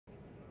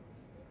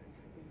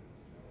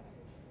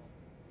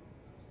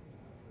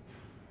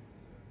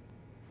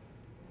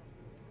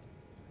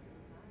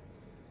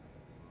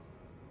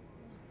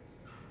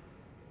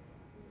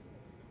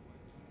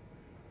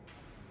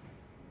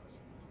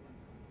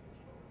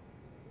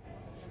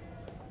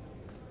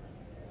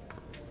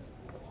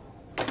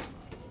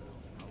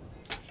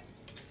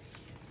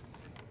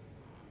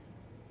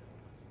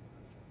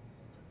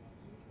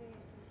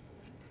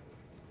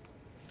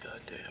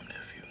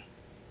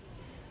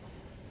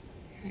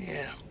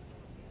Yeah.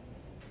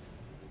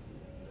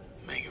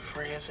 Making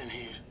friends in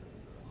here.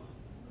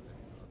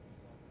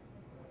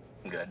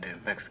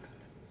 Goddamn Mexican.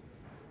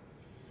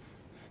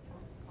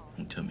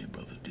 Don't tell me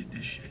brothers did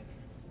this shit.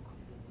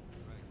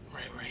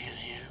 Ray in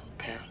here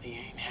apparently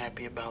ain't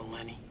happy about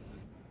Lenny.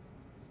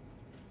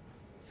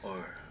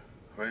 Or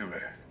Ray.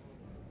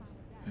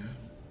 Yeah?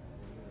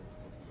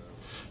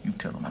 You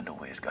tell him I know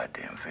where his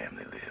goddamn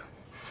family live.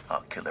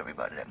 I'll kill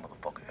everybody that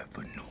motherfucker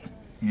ever knew.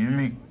 You hear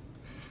me?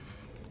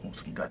 Want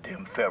some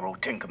goddamn Pharaoh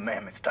 10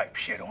 Commandments type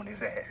shit on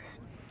his ass.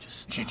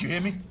 Just stop. Shit, you hear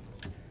me?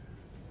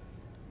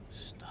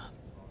 Stop.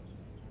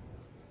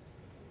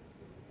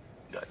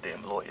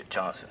 Goddamn lawyer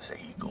Johnson say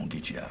he gonna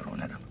get you out on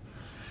that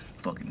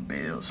fucking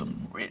bail,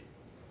 some writ,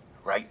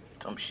 right?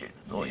 Some shit.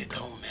 Lawyer It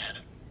don't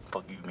matter.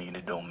 Fuck you mean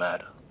it don't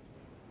matter?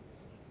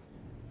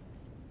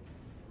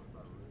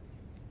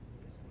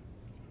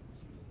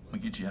 We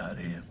get you out of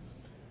here.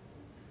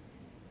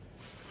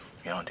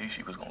 Your auntie,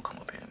 she was gonna come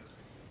up here and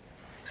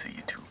see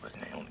you too, but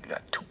they only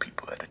got 2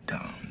 people at a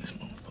time, this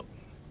motherfucker.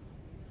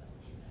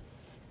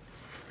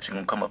 She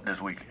gonna come up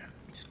this weekend.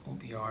 It's gonna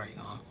be all right,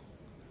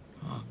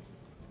 huh?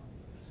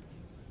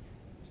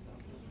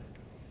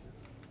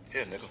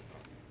 Here, nigga.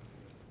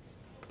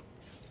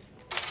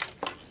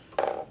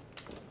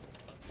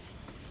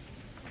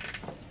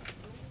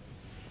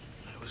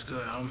 It was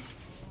good,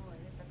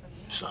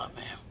 What's up,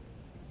 man?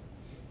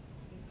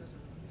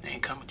 They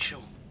ain't come with you.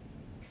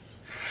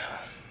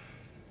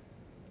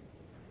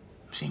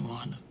 Seen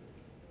Wanda?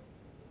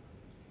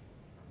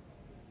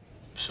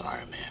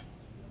 Sorry, man.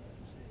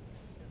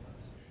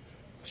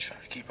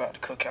 Trying to keep out the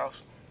cookhouse.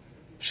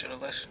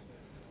 Should've listened.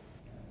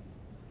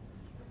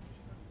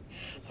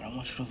 But I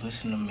want you to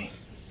listen to me.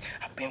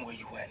 I've been where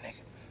you at, nigga.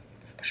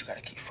 But you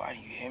gotta keep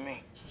fighting, you hear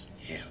me?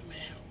 Yeah,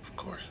 man, of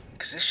course.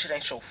 Cause this shit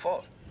ain't your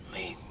fault.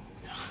 Lee,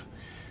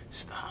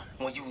 stop.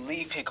 When you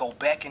leave here, go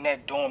back in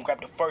that dorm,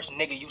 grab the first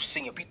nigga you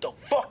see and beat the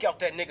fuck out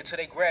that nigga till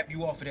they grab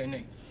you off of that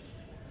nigga.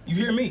 You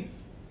hear me?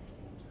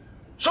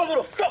 Show me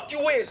who the fuck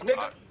you is, nigga.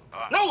 All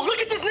right. No, look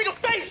at this nigga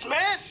face,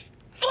 man.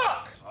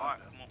 Fuck. All right,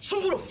 come on. Show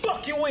me who the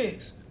fuck you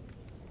is.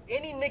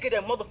 Any nigga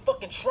that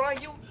motherfucking try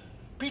you,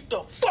 beat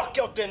the fuck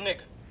out that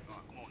nigga. All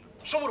right, come on.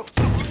 Show me who the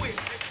fuck you is,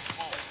 nigga.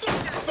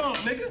 Fuck that phone,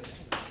 nigga.